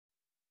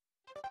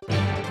Hello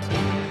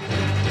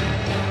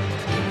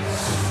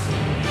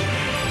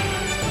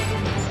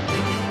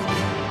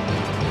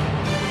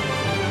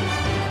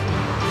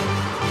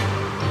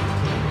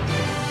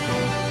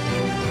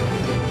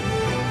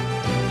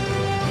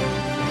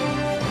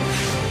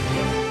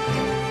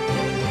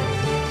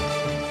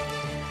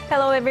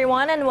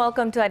everyone and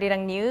welcome to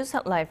ARIRANG News,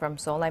 live from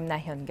Seoul. I'm Laah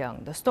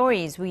Hyun-kyung. The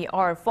stories we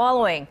are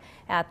following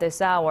at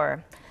this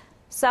hour.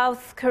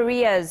 South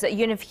Korea's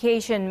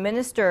unification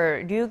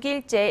minister Ryoo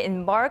Kihl-jae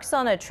embarks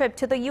on a trip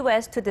to the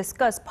U.S. to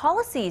discuss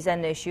policies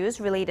and issues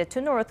related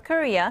to North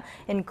Korea,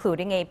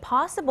 including a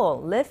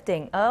possible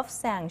lifting of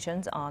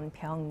sanctions on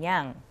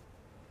Pyongyang.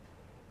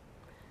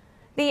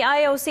 The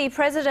IOC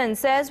president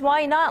says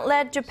why not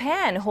let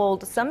Japan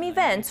hold some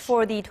events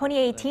for the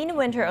 2018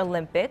 Winter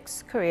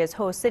Olympics. Korea's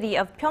host city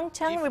of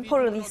Pyeongchang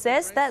reportedly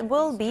says that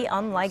will be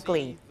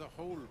unlikely.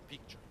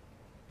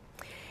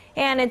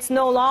 And it's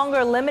no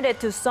longer limited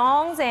to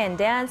songs and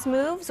dance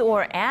moves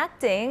or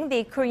acting.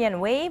 The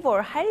Korean wave,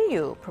 or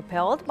Hallyu,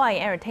 propelled by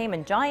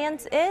entertainment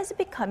giants, is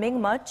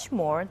becoming much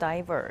more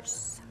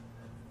diverse.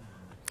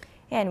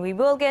 And we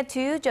will get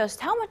to just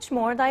how much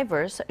more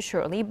diverse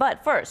shortly.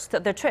 But first,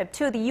 the trip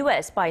to the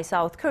U.S. by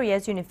South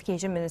Korea's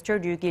unification minister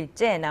Ryoo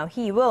Kihl-jae. Now,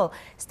 he will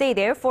stay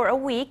there for a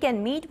week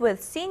and meet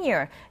with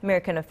senior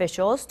American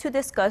officials to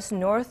discuss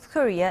North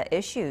Korea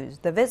issues.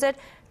 The visit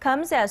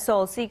comes as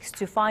Seoul seeks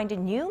to find a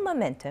new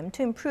momentum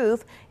to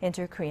improve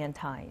inter-Korean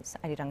ties.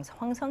 ARIRANG's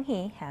Hwang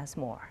Sung-hee has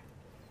more.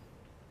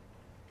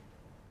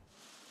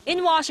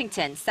 In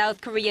Washington,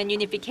 South Korean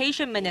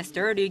Unification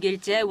Minister Ryoo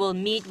Kihl-jae will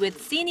meet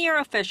with senior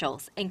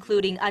officials,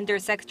 including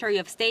Undersecretary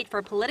of State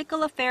for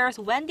Political Affairs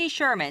Wendy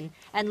Sherman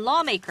and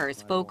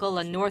lawmakers vocal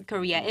on North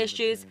Korea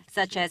issues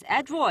such as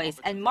Ed Royce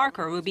and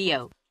Marco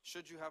Rubio.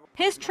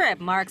 His trip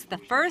marks the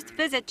first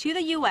visit to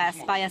the U.S.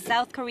 by a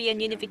South Korean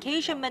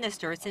unification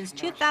minister since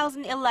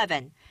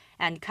 2011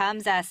 and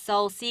comes as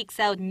Seoul seeks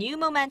out new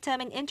momentum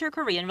in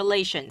inter-Korean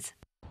relations.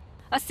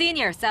 A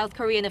senior South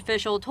Korean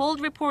official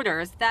told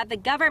reporters that the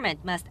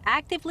government must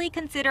actively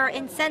consider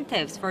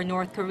incentives for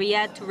North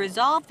Korea to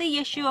resolve the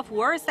issue of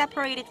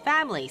war-separated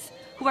families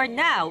who are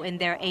now in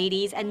their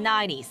 80s and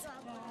 90s.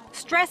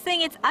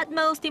 Stressing its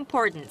utmost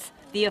importance,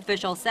 the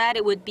official said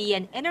it would be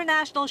an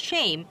international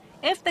shame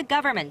if the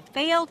government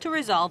failed to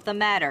resolve the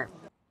matter.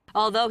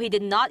 Although he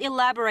did not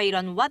elaborate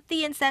on what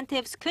the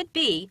incentives could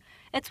be,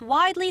 it's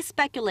widely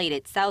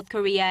speculated South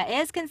Korea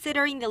is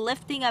considering the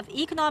lifting of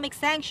economic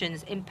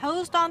sanctions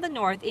imposed on the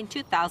North in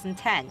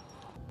 2010.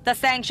 The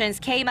sanctions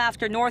came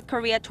after North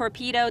Korea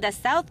torpedoed a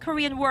South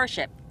Korean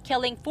warship,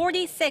 killing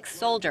 46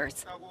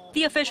 soldiers.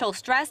 The official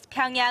stressed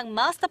Pyongyang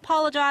must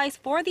apologize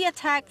for the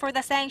attack for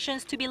the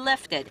sanctions to be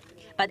lifted,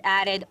 but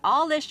added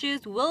all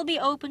issues will be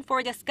open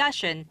for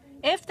discussion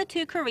if the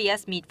two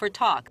Koreas meet for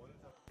talk.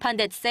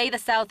 Pundits say the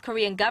South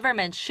Korean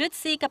government should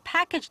seek a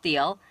package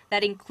deal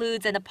that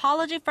includes an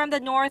apology from the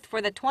North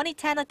for the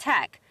 2010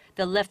 attack,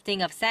 the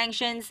lifting of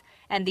sanctions,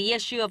 and the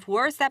issue of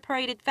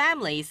war-separated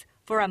families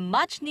for a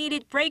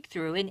much-needed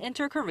breakthrough in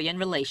inter-Korean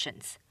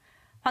relations.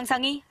 Hwang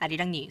Sung-hee,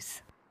 ARIRANG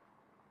News.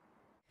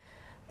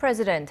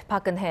 President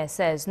Park Geun-hye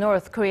says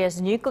North Korea's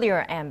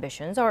nuclear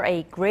ambitions are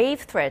a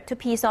grave threat to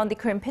peace on the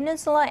Korean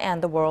Peninsula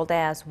and the world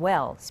as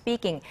well.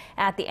 Speaking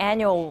at the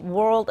annual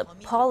World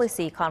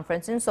Policy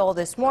Conference in Seoul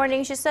this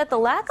morning, she said the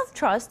lack of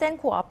trust and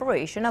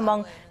cooperation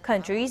among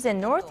countries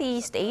in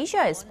Northeast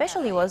Asia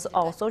especially was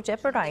also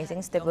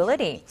jeopardizing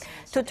stability.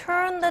 To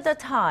turn the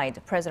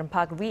tide, President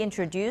Park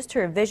reintroduced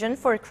her vision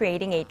for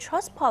creating a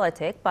trust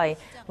politic by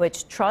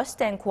which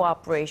trust and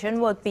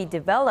cooperation would be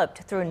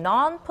developed through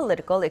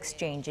non-political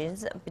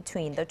exchanges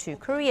between the two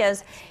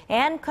Koreas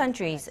and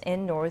countries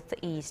in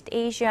Northeast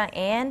Asia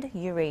and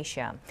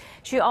Eurasia.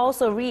 She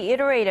also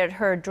reiterated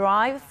her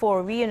drive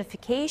for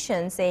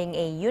reunification, saying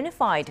a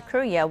unified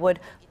Korea would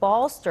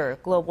bolster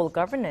global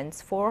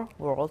governance for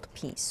world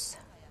peace.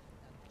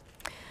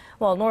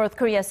 Well, North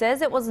Korea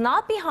says it was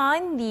not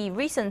behind the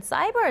recent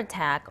cyber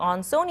attack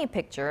on Sony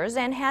Pictures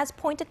and has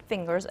pointed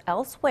fingers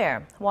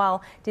elsewhere.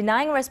 While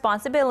denying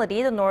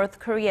responsibility, the North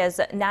Korea's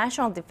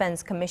National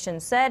Defense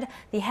Commission said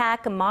the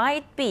hack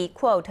might be,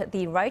 quote,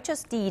 the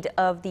righteous deed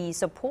of the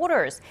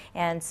supporters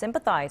and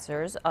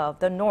sympathizers of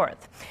the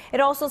North.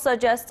 It also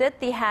suggested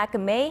the hack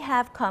may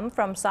have come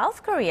from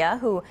South Korea,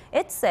 who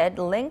it said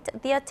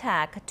linked the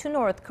attack to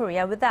North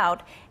Korea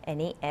without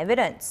any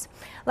evidence.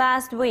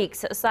 Last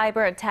week's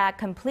cyber attack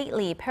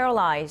completely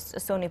paralyzed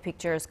Sony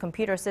Pictures'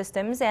 computer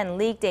systems and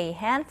leaked a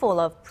handful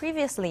of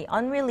previously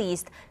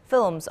unreleased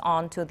films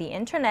onto the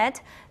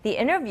internet. The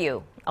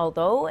interview,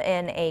 although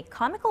in a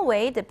comical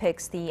way,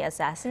 depicts the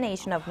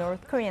assassination of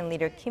North Korean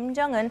leader Kim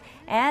Jong-un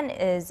and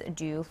is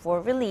due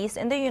for release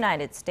in the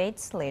United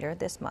States later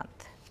this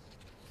month.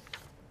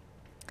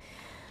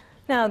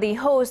 Now, the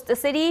host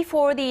city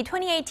for the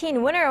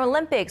 2018 Winter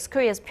Olympics,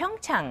 Korea's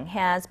Pyeongchang,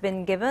 has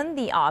been given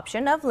the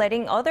option of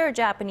letting other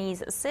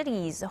Japanese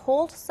cities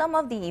hold some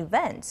of the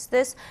events.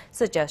 This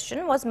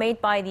suggestion was made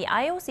by the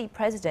IOC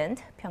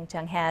president.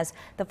 Pyeongchang has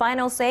the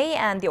final say,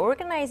 and the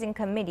organizing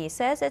committee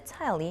says it's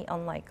highly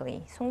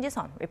unlikely. Song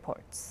Ji-sun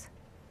reports.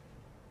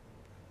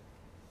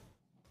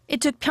 It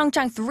took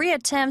Pyeongchang 3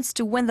 attempts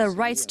to win the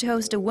rights to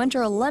host the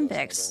Winter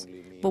Olympics.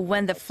 But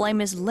when the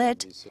flame is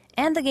lit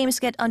and the Games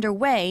get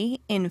underway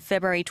in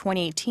February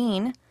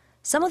 2018,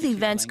 some of the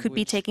events could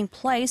be taking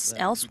place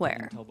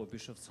elsewhere.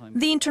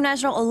 The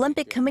International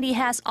Olympic Committee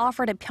has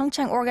offered the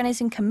Pyeongchang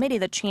Organizing Committee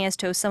the chance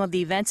to host some of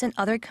the events in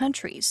other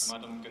countries.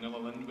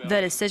 The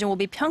decision will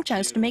be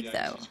Pyeongchang's to make,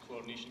 though.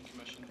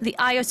 The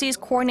IOC's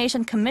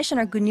Coordination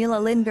Commissioner Gunilla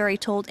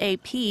Lindberg told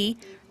AP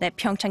that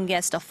Pyeongchang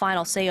gets the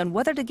final say on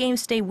whether the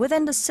Games stay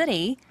within the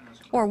city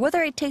or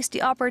whether it takes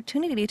the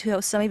opportunity to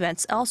host some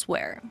events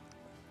elsewhere.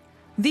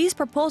 These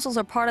proposals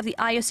are part of the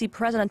IOC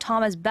President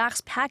Thomas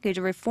Bach's package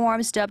of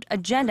reforms dubbed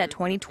Agenda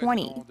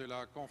 2020.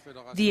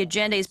 The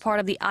agenda is part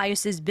of the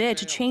IOC's bid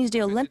to change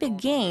the Olympic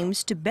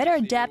Games to better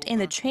adapt in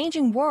the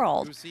changing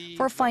world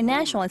for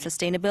financial and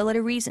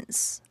sustainability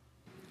reasons.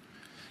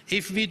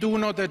 If we do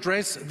not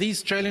address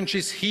these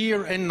challenges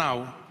here and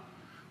now,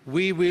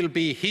 we will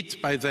be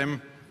hit by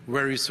them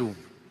very soon.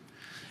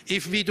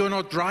 If we do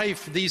not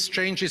drive these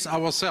changes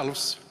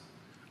ourselves,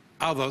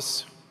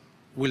 others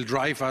will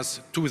drive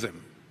us to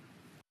them.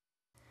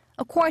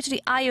 According to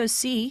the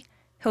IOC,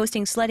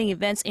 hosting sledding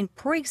events in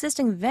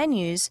pre-existing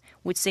venues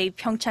would save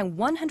Pyeongchang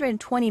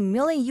 $120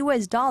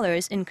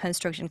 million in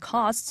construction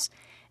costs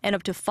and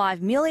up to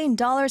 $5 million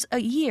a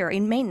year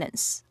in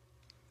maintenance.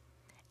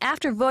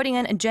 After voting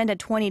on Agenda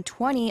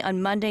 2020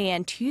 on Monday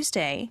and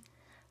Tuesday,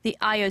 the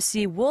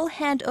IOC will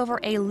hand over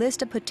a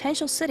list of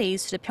potential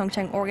cities to the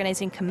Pyeongchang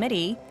Organizing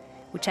Committee,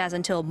 which has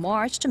until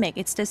March to make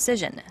its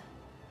decision.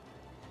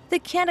 The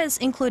candidates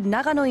include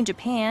Nagano in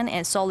Japan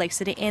and Salt Lake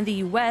City in the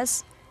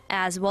U.S.,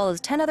 as well as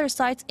 10 other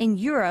sites in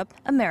Europe,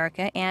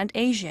 America, and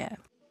Asia.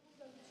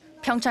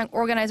 Pyeongchang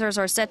organizers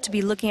are said to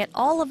be looking at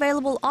all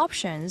available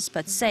options,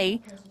 but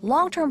say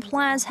long-term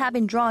plans have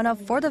been drawn up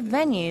for the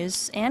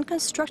venues and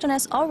construction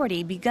has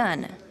already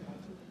begun.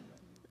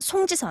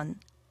 송지선,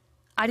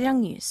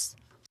 ARIRANG News.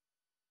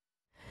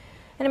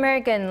 An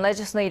American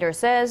legislator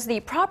says the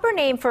proper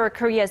name for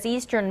Korea's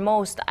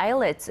easternmost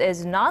islets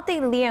is not the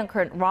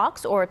Leoncourt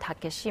Rocks or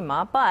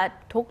Takeshima, but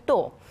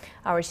Dokdo.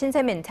 Our Shin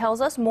Se-min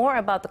tells us more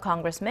about the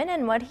congressman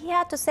and what he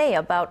had to say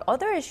about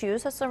other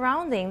issues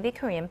surrounding the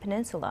Korean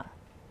peninsula.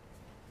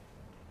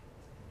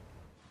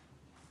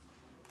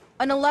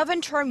 An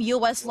 11-term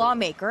U.S.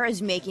 lawmaker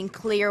is making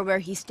clear where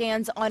he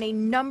stands on a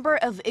number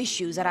of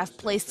issues that have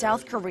placed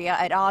South Korea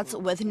at odds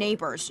with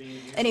neighbors.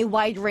 In a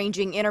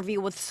wide-ranging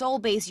interview with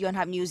Seoul-based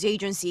Yonhap News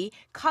Agency,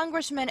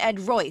 Congressman Ed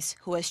Royce,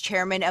 who is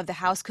chairman of the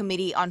House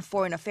Committee on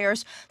Foreign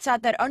Affairs,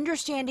 said that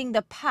understanding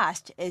the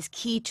past is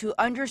key to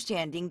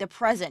understanding the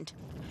present.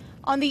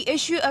 On the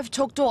issue of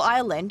Dokdo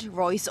Island,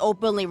 Royce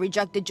openly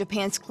rejected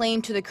Japan's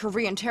claim to the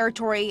Korean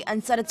territory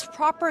and said its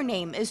proper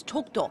name is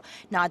Dokdo,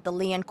 not the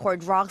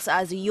Leoncourt Rocks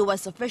as the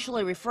U.S.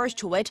 officially refers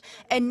to it,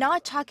 and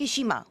not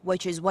Takeshima,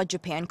 which is what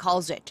Japan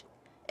calls it.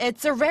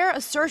 It's a rare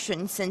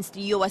assertion since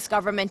the U.S.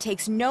 government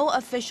takes no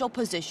official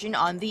position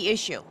on the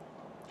issue.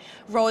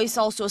 Royce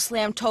also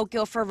slammed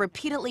Tokyo for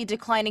repeatedly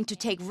declining to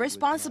take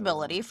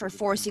responsibility for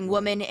forcing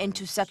women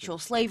into sexual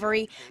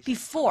slavery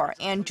before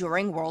and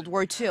during World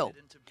War II.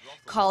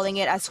 Calling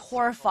it as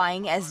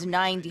horrifying as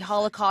denying the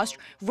Holocaust,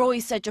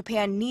 Royce said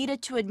Japan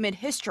needed to admit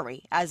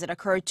history as it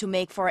occurred to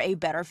make for a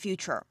better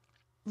future.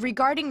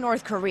 Regarding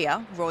North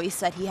Korea, Royce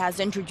said he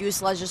has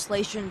introduced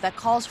legislation that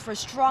calls for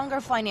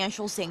stronger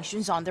financial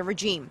sanctions on the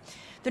regime.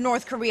 The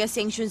North Korea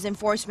Sanctions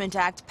Enforcement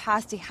Act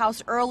passed the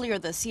House earlier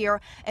this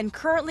year and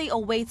currently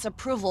awaits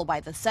approval by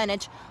the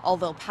Senate,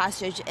 although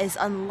passage is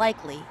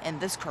unlikely in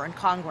this current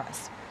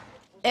Congress.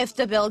 If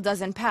the bill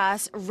doesn't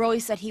pass,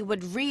 Royce said he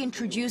would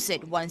reintroduce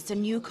it once the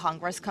new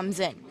Congress comes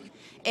in.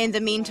 In the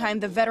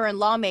meantime, the veteran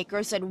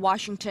lawmaker said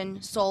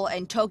Washington, Seoul,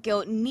 and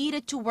Tokyo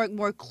needed to work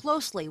more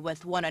closely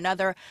with one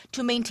another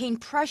to maintain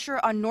pressure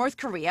on North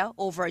Korea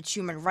over its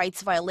human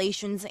rights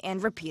violations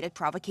and repeated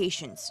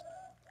provocations.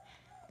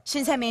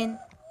 Shin Se-min,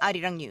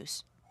 ARIRANG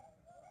News.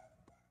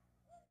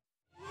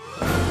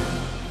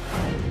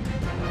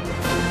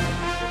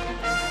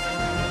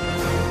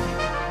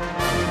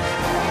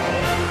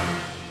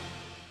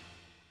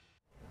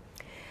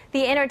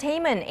 The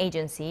entertainment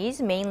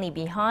agencies, mainly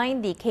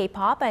behind the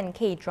K-pop and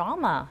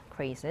K-drama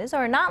crazes,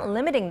 are not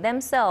limiting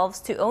themselves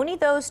to only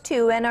those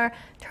two and are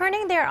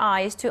turning their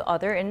eyes to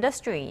other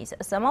industries.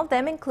 Some of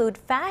them include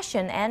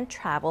fashion and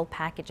travel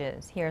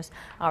packages. Here's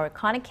our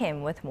Connie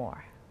Kim with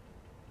more.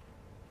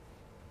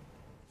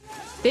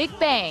 Big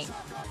Bang,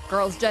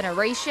 Girls'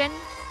 Generation,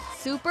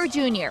 Super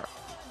Junior.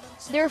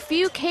 There are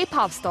few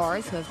K-pop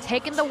stars who have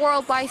taken the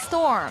world by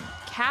storm.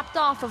 Capped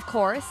off, of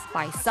course,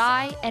 by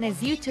Psy and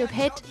his YouTube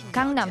hit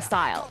Gangnam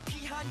Style.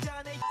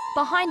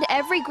 Behind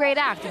every great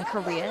act in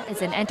Korea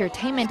is an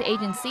entertainment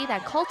agency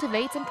that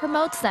cultivates and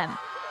promotes them.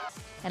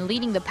 And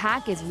leading the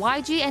pack is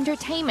YG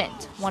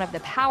Entertainment, one of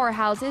the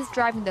powerhouses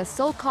driving the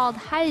so-called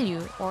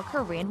Hallyu or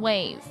Korean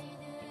wave.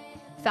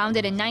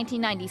 Founded in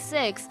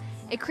 1996,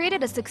 it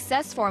created a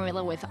success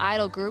formula with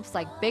idol groups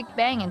like Big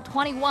Bang and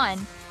 21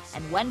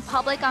 and went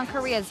public on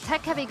Korea's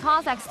tech-heavy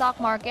Kosdaq stock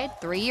market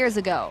 3 years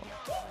ago.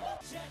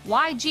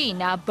 YG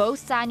now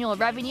boasts annual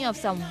revenue of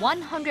some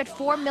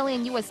 $104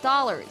 million,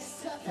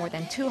 more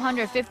than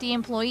 250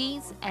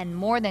 employees, and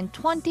more than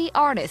 20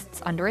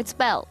 artists under its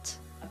belt.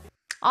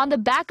 On the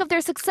back of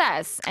their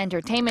success,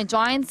 entertainment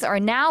giants are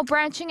now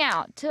branching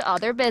out to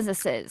other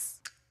businesses.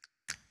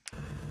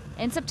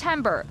 In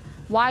September,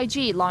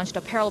 YG launched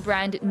apparel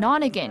brand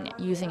Nonigan,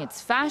 using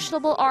its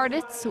fashionable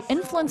artists who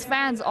influence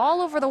fans all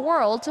over the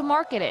world to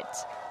market it.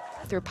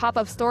 Through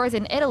pop-up stores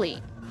in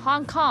Italy,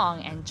 Hong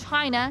Kong, and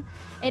China,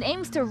 it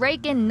aims to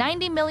rake in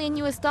 $90 million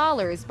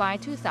by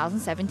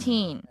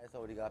 2017.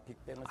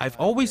 I've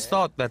always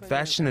thought that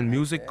fashion and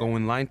music go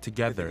in line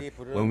together.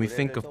 When we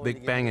think of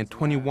Big Bang and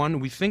 21,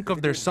 we think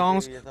of their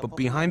songs, but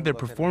behind their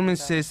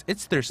performances,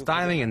 it's their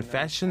styling and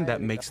fashion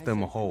that makes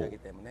them a whole.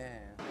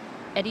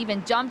 It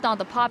even jumped on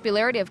the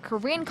popularity of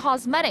Korean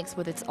cosmetics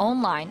with its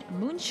own line,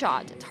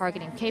 Moonshot,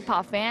 targeting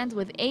K-pop fans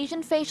with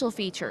Asian facial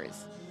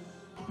features.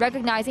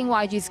 Recognizing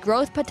YG's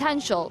growth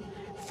potential,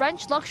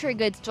 French luxury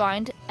goods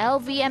giant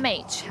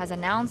LVMH has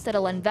announced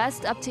it'll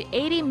invest up to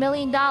 $80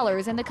 million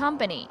in the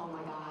company.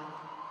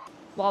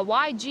 While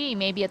YG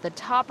may be at the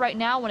top right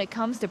now when it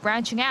comes to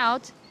branching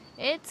out,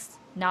 it's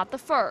not the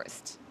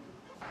first.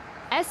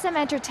 SM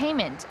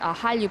Entertainment, a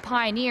Hallyu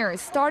pioneer,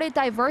 started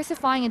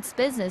diversifying its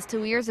business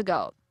 2 years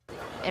ago.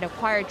 It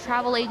acquired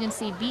travel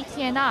agency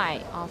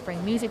BTNI,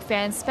 offering music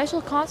fans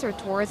special concert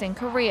tours in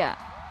Korea.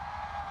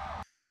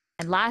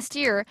 And last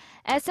year,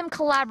 SM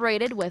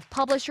collaborated with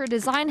publisher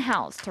Design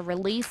House to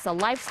release the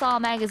lifestyle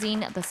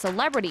magazine The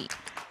Celebrity,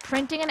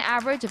 printing an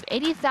average of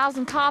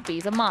 80,000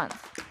 copies a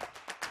month.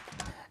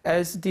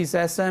 As these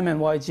SM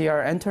and YG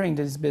are entering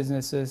these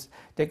businesses,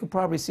 they could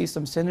probably see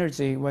some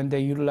synergy when they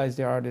utilize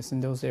their artists in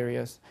those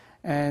areas.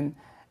 And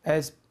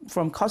as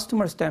from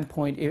customer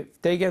standpoint, if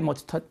they get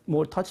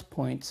more touch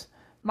points.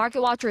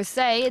 Market watchers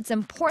say it's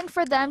important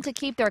for them to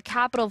keep their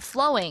capital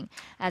flowing,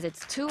 as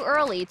it's too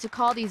early to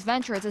call these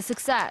ventures a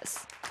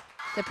success.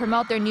 To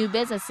promote their new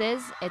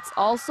businesses, it's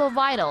also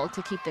vital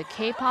to keep the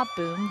K-pop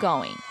boom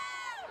going.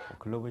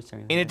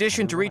 In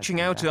addition to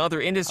reaching out to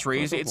other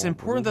industries, it's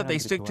important that they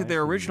stick to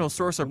their original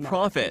source of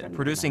profit,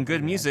 producing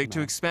good music to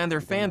expand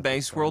their fan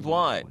base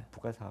worldwide.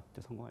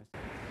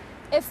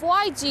 If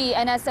YG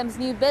and SM's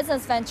new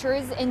business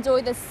ventures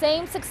enjoy the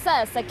same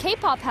success that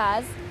K-pop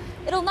has,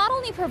 it'll not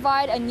only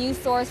provide a new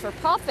source for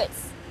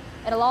profits,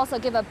 it'll also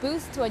give a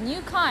boost to a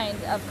new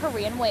kind of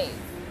Korean wave.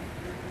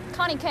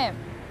 Connie Kim,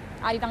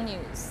 ARIRANG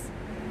News.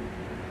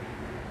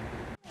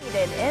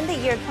 In the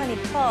year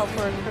 2012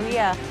 for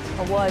Korea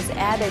was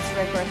at its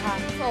record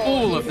high.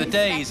 All of the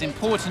day's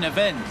important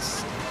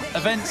events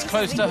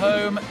close to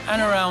home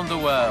and around the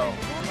world.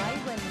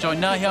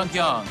 Join Laah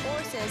Hyun-kyung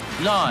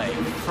live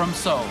from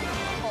Seoul.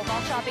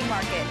 Shopping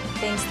market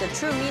thinks the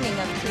true meaning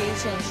of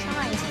creation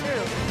shines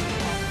through.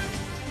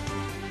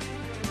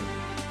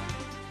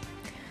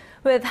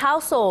 With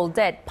household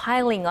debt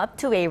piling up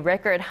to a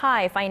record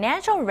high,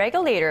 financial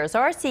regulators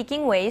are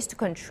seeking ways to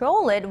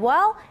control it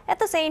while at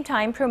the same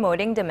time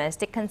promoting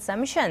domestic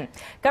consumption.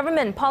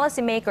 Government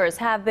policymakers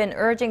have been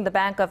urging the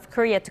Bank of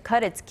Korea to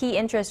cut its key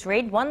interest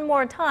rate one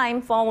more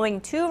time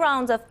following 2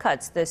 rounds of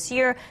cuts this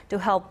year to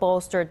help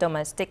bolster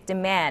domestic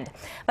demand.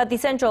 But the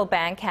central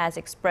bank has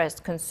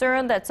expressed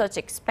concern that such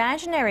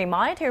expansionary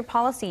monetary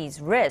policies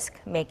risk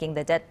making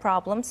the debt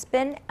problem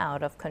spin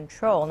out of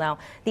control. Now,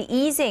 the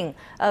easing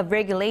of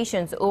regulations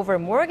over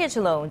mortgage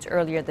loans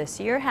earlier this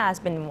year has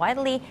been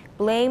widely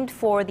blamed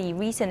for the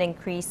recent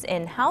increase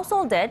in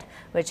household debt,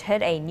 which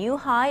hit a new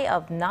high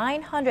of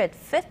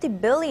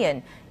 $950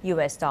 billion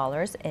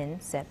in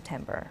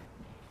September.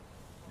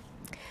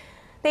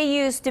 They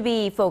used to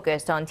be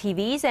focused on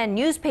TVs and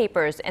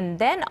newspapers and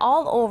then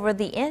all over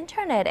the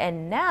internet,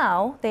 and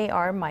now they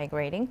are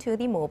migrating to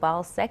the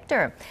mobile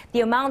sector.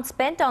 The amount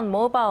spent on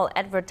mobile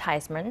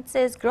advertisements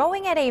is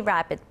growing at a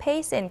rapid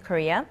pace in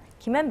Korea.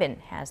 Kim Hyun-bin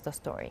has the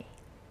story.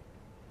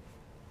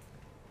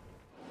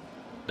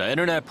 The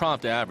internet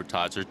prompted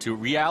advertisers to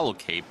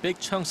reallocate big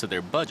chunks of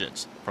their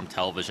budgets from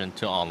television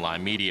to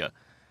online media.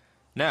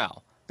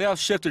 Now, they have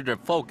shifted their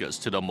focus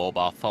to the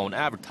mobile phone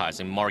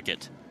advertising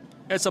market.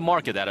 It's a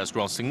market that has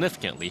grown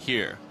significantly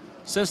here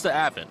since the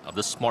advent of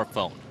the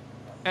smartphone.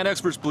 And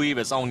experts believe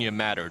it's only a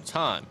matter of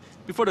time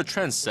before the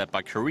trend set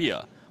by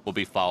Korea will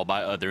be followed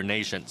by other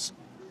nations.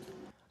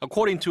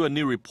 According to a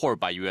new report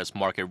by U.S.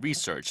 market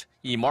research,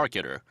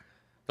 eMarketer,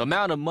 the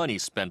amount of money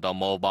spent on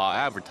mobile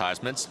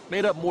advertisements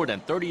made up more than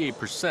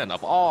 38%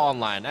 of all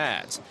online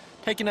ads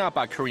taken out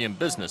by Korean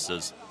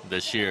businesses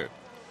this year.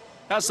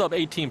 That's up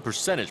 18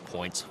 percentage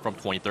points from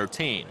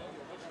 2013,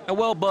 and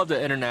well above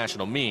the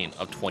international mean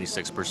of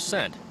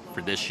 26%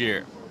 for this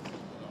year.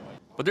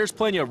 But there's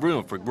plenty of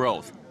room for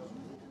growth.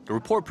 The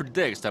report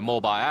predicts that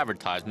mobile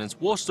advertisements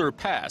will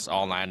surpass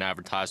online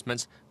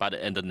advertisements by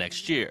the end of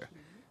next year,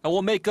 and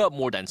will make up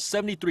more than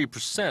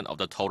 73% of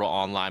the total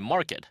online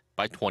market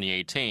by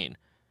 2018.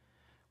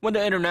 When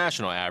the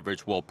international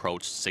average will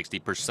approach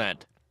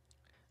 60%.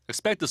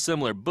 Expect a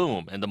similar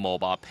boom in the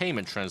mobile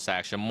payment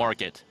transaction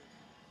market.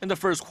 In the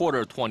first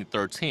quarter of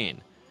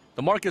 2013,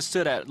 the market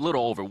stood at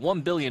little over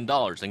 $1 billion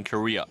in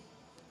Korea.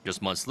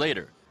 Just months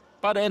later,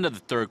 By the end of the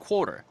third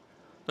quarter,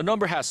 the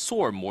number has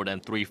soared more than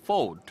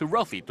threefold to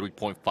roughly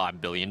 $3.5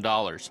 billion.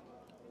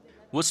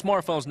 With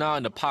smartphones now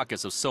in the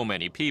pockets of so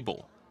many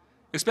people,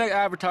 expect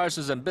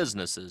advertisers and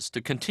businesses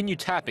to continue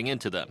tapping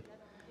into them,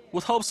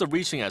 with hopes of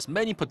reaching as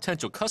many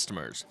potential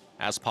customers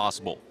as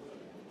possible.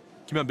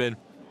 Kim Hyun-bin,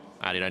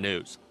 ARIRANG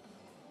News.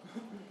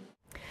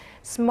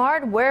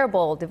 Smart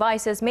wearable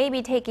devices may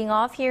be taking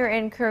off here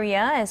in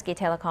Korea. SK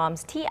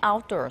Telecom's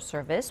T-Outdoor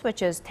service,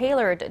 which is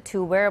tailored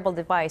to wearable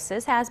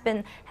devices, has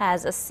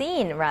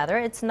seen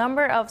its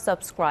number of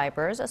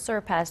subscribers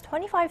surpass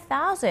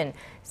 25,000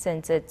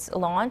 since its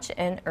launch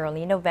in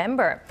early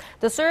November.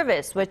 The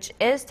service, which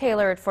is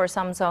tailored for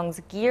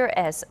Samsung's Gear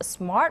S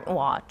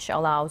smartwatch,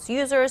 allows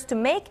users to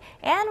make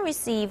and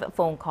receive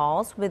phone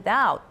calls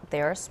without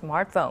their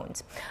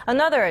smartphones.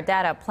 Another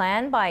data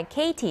plan by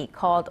KT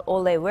called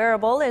Ole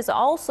Wearable is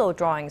also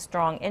drawing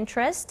strong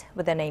interest.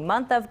 Within a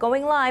month of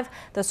going live,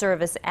 the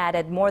service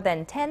added more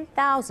than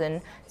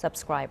 10,000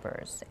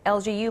 subscribers.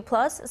 LG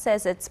U+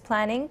 says it's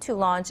planning to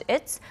launch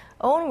its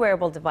own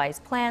wearable device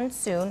plan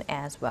soon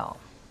as well.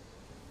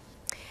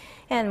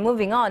 And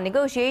moving on,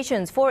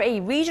 negotiations for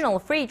a regional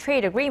free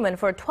trade agreement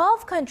for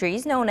 12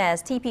 countries known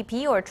as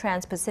TPP or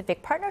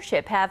Trans-Pacific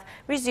Partnership have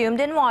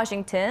resumed in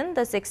Washington.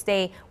 The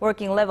 6-day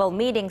working level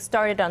meeting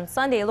started on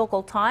Sunday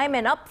local time,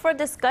 and up for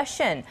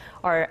discussion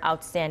are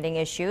outstanding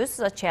issues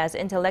such as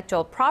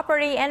intellectual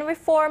property and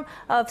reform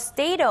of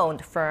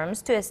state-owned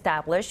firms to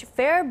establish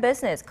fair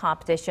business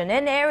competition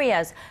in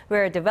areas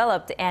where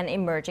developed and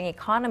emerging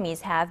economies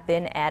have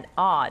been at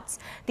odds.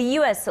 The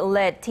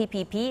U.S.-led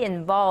TPP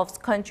involves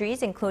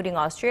countries including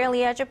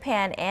Australia,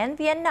 Japan, and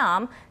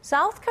Vietnam.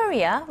 South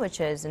Korea,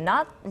 which is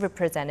not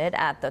represented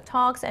at the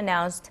talks,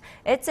 announced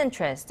its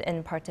interest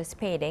in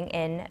participating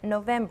in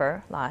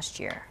November last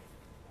year.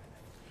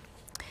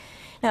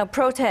 Now,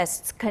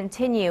 protests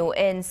continue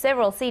in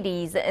several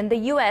cities in the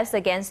U.S.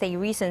 against a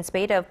recent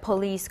spate of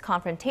police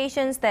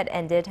confrontations that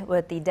ended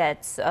with the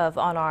deaths of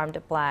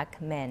unarmed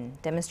black men.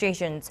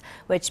 Demonstrations,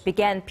 which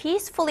began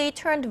peacefully,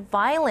 turned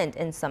violent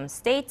in some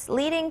states,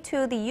 leading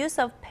to the use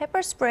of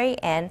pepper spray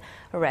and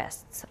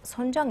arrests.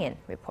 Son Jung-in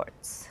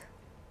reports.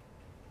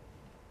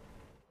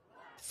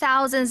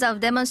 Thousands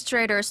of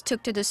demonstrators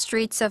took to the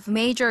streets of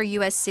major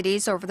U.S.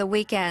 cities over the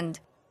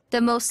weekend. The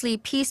mostly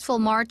peaceful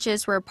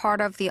marches were part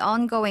of the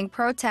ongoing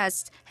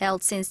protests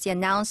held since the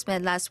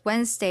announcement last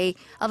Wednesday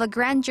of a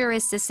grand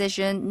jury's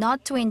decision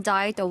not to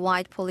indict a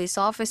white police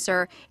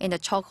officer in the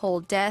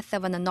chokehold death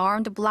of an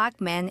unarmed black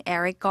man,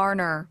 Eric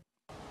Garner.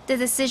 The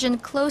decision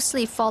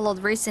closely followed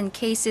recent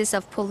cases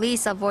of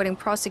police avoiding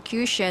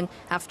prosecution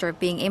after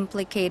being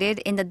implicated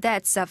in the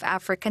deaths of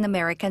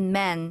African-American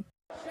men.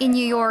 In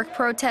New York,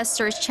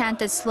 protesters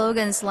chanted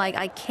slogans like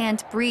 "I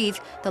can't breathe,"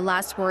 the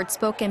last word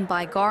spoken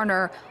by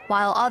Garner,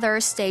 while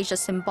others staged a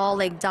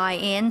symbolic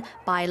die-in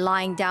by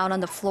lying down on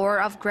the floor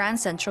of Grand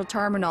Central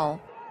Terminal.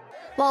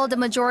 While the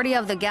majority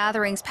of the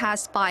gatherings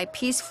passed by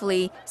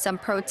peacefully, some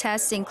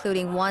protests,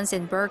 including ones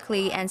in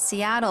Berkeley and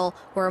Seattle,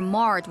 were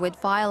marred with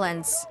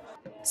violence.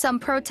 Some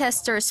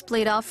protesters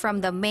split off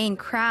from the main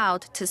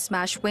crowd to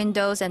smash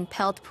windows and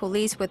pelt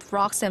police with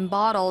rocks and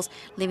bottles,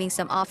 leaving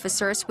some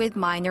officers with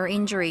minor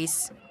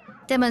injuries.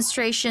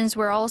 Demonstrations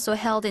were also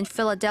held in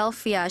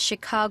Philadelphia,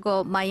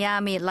 Chicago,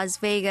 Miami, Las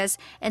Vegas,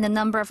 and a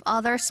number of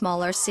other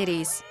smaller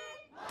cities.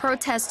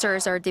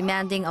 Protesters are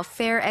demanding a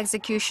fair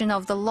execution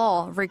of the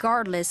law,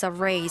 regardless of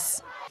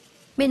race.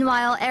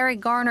 Meanwhile, Eric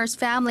Garner's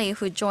family,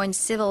 who joined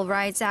civil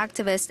rights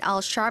activist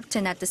Al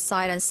Sharpton at the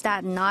site on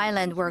Staten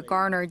Island where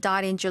Garner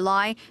died in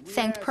July,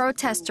 thanked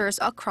protesters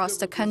across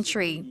the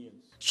country.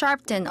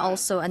 Sharpton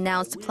also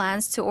announced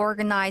plans to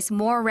organize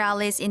more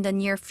rallies in the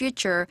near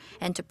future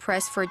and to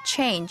press for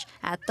change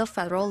at the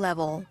federal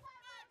level.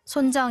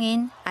 Son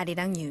Jung-in,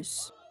 ARIRANG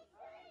News.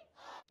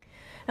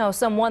 Now,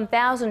 some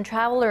 1,000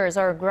 travelers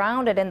are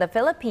grounded in the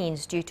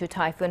Philippines due to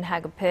Typhoon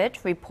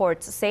Hagupit.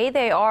 Reports say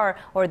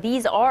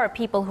these are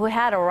people who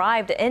had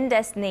arrived in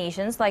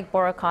destinations like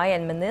Boracay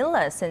and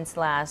Manila since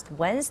last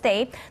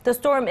Wednesday. The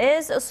storm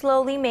is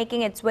slowly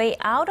making its way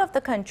out of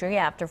the country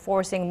after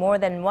forcing more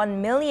than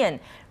 1 million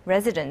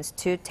residents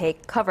to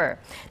take cover.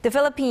 The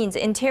Philippines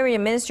Interior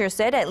Minister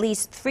said at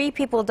least 3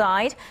 people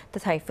died. The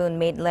typhoon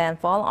made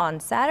landfall on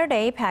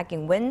Saturday,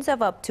 packing winds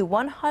of up to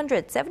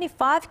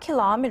 175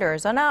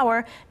 kilometers an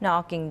hour,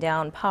 knocking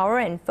down power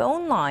and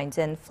phone lines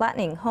and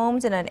flattening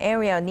homes in an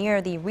area near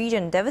the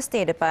region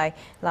devastated by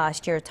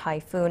last year's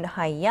Typhoon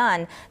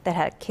Haiyan that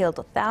had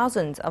killed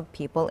thousands of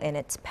people in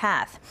its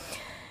path.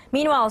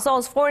 Meanwhile,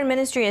 Seoul's foreign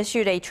ministry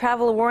issued a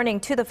travel warning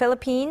to the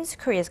Philippines.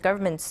 Korea's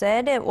government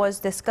said it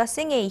was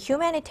discussing a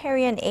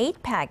humanitarian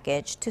aid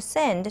package to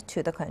send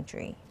to the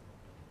country.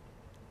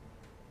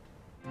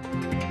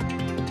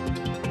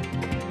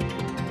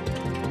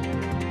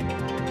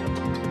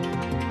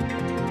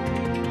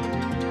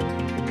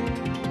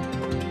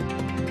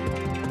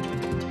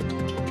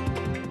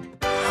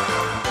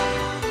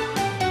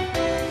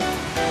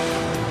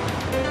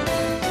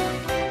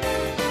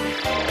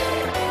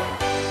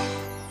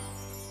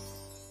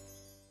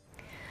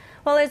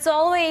 Well, it's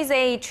always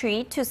a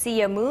treat to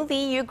see a movie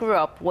you grew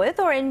up with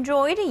or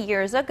enjoyed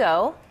years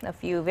ago. A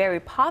few very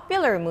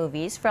popular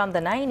movies from the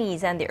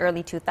 90s and the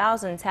early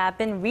 2000s have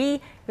been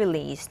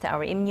re-released.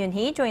 Our Im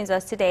Yoon-hee joins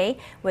us today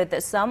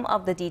with some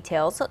of the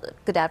details.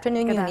 Good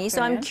afternoon, Yoon-hee.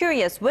 So I'm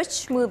curious,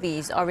 which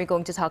movies are we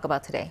going to talk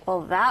about today?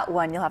 Well, that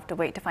one you'll have to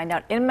wait to find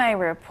out in my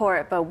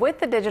report. But with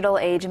the digital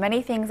age,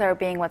 many things are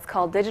being what's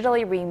called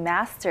digitally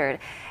remastered.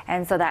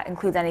 And so that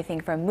includes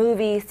anything from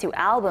movies to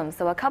albums.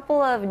 So a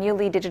couple of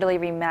newly digitally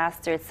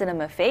remastered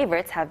cinema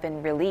favorites have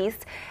been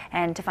released.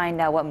 And to find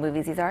out what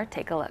movies these are,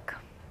 take a look.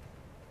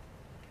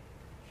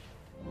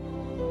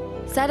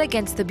 Set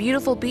against the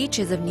beautiful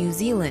beaches of New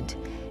Zealand,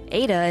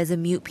 Ada is a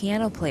mute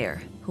piano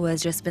player who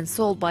has just been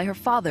sold by her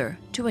father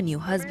to a new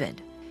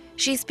husband.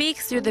 She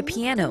speaks through the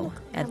piano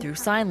and through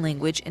sign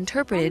language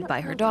interpreted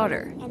by her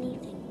daughter.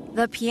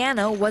 The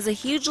Piano was a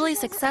hugely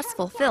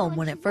successful film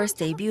when it first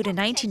debuted in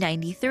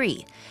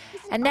 1993,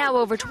 and now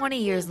over 20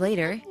 years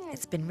later,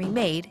 it's been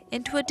remade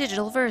into a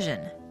digital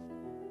version.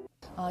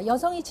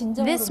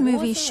 This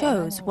movie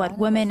shows what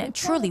women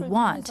truly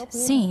want,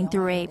 seen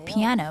through a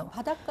piano.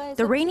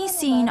 The rainy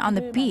scene on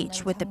the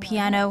beach with the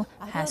piano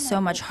has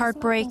so much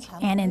heartbreak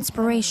and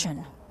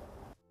inspiration.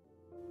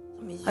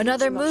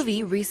 Another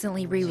movie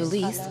recently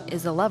re-released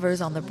is The Lovers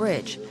on the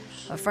Bridge,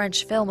 a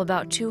French film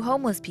about two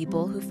homeless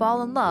people who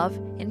fall in love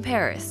in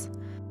Paris.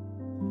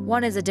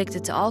 One is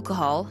addicted to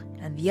alcohol,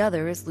 and the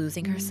other is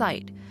losing her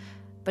sight.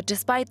 But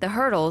despite the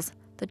hurdles,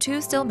 the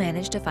two still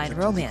manage to find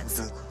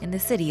romance in the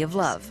city of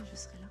love.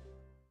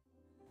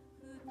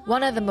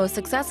 One of the most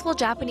successful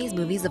Japanese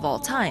movies of all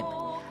time,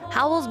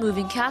 Howl's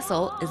Moving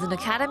Castle is an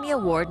Academy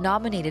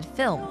Award-nominated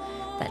film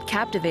that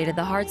captivated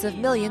the hearts of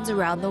millions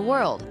around the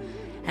world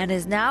and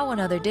is now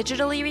another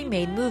digitally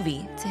remade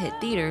movie to hit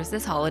theaters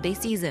this holiday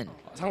season.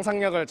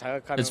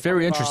 It's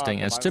very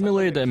interesting and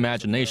stimulated the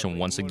imagination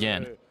once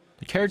again.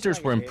 The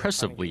characters were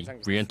impressively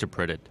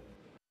reinterpreted.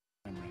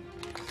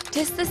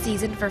 'Tis the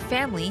season for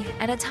family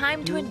and a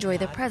time to enjoy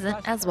the present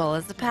as well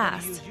as the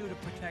past.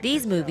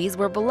 These movies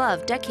were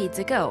beloved decades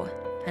ago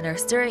and are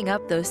stirring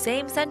up those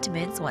same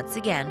sentiments once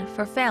again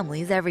for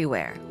families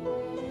everywhere.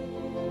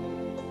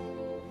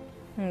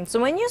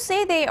 So when you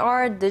say they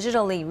are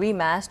digitally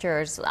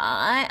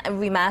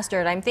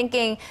remastered, I'm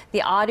thinking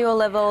the audio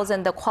levels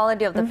and the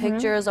quality of the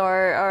pictures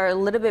are a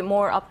little bit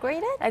more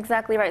upgraded?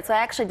 Exactly right. So I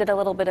actually did a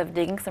little bit of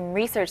digging, some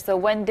research. So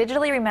when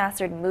digitally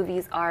remastered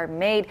movies are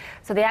made,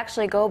 so they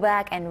actually go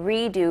back and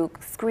redo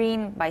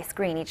screen by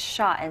screen each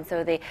shot. And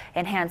so they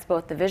enhance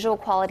both the visual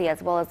quality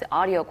as well as the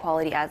audio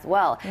quality as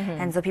well.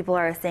 And so people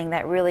are saying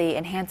that really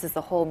enhances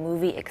the whole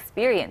movie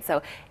experience.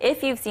 So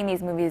if you've seen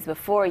these movies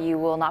before, you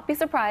will not be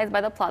surprised by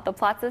the plot. The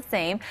plot's the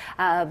same,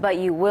 but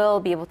you will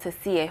be able to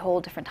see a whole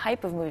different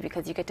type of movie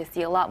because you get to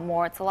see a lot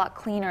more. It's a lot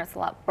cleaner, it's a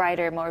lot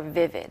brighter, more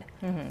vivid.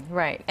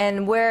 Right.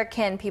 And where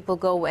can people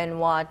go and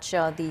watch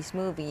these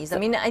movies? I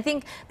mean, I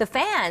think the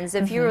fans,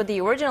 if you're the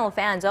original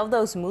fans of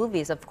those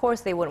movies, of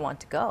course they would want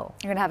to go.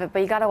 You're going to have it,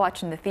 but you got to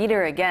watch in the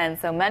theater again.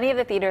 So many of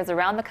the theaters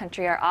around the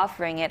country are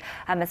offering it,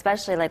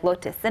 especially like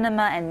Lotte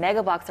Cinema and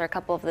Megabox are a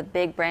couple of the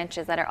big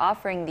branches that are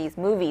offering these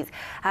movies.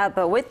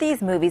 But with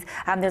these movies,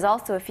 there's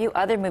also a few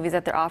other movies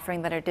that they're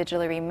offering that are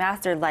digitally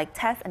remastered, like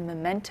Tess and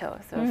Memento.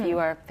 So if you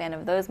are a fan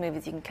of those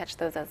movies, you can catch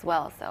those as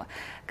well. So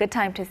good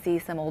time to see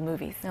some old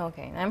movies.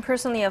 Okay. I'm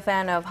personally a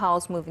fan of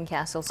Howl's Moving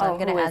Castle, so I'm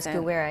going to ask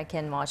you where I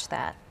can watch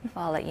that.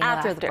 I'll let you know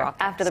after the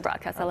broadcast. After the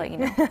broadcast, I'll let you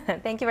know.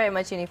 Thank you very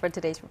much, Uni, for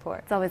today's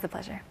report. It's always a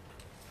pleasure.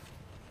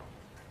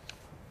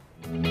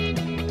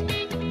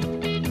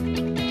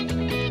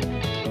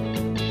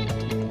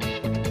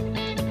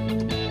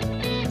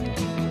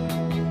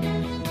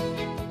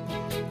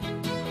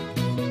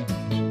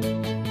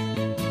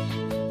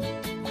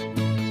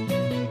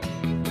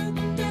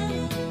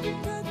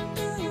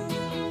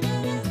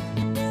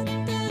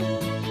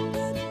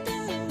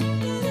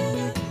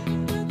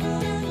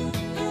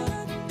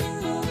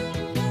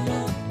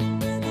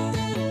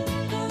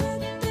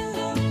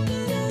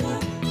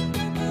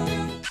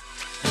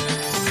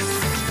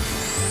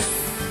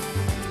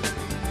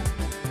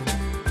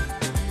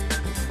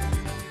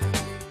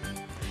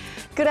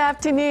 Good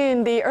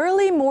afternoon. The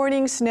early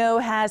morning snow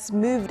has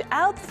moved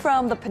out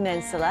from the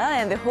peninsula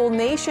and the whole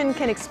nation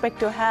can expect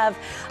to have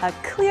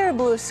clear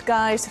blue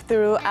skies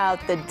throughout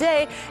the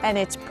day, and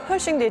it's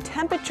pushing the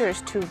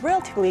temperatures to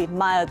relatively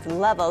mild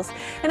levels.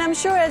 And I'm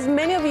sure as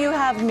many of you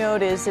have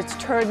noticed, it's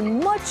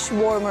turned much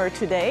warmer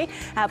today.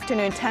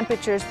 Afternoon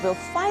temperatures will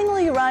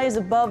finally rise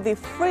above the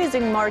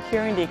freezing mark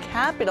here in the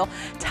capital,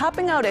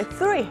 topping out at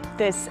 3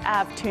 this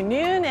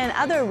afternoon, and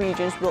other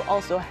regions will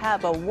also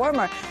have a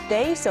warmer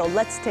day. So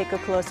let's take a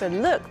closer closer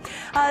look.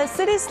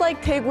 Cities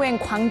like Daegu and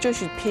Gwangju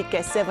should peak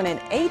at 7 and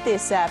 8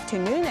 this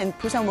afternoon, and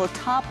Busan will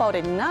top out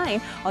at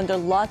 9 under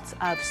lots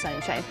of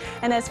sunshine.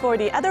 And as for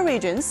the other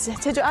regions,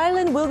 Jeju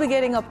Island will be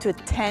getting up to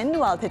 10,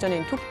 while Daejeon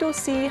and Dokdo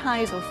see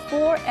highs of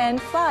 4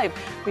 and 5,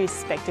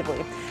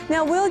 respectively.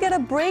 Now, we'll get a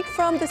break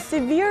from the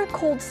severe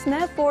cold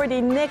snap for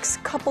the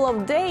next couple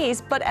of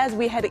days, but as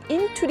we head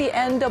into the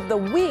end of the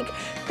week,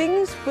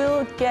 things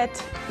will get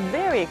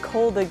very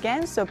cold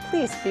again, so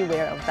please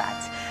beware of that.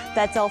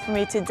 That's all for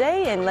me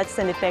today, and let's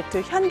send it back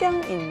to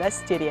Hyun-kyung in the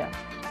studio.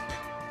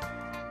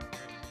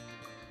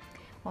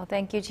 Well,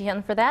 thank you,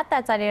 Ji-hyun, for that.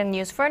 That's ARIRANG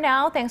News for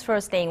now. Thanks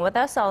for staying with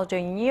us. I'll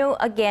join you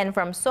again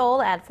from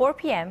Seoul at 4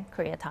 p.m.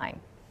 Korea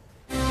time.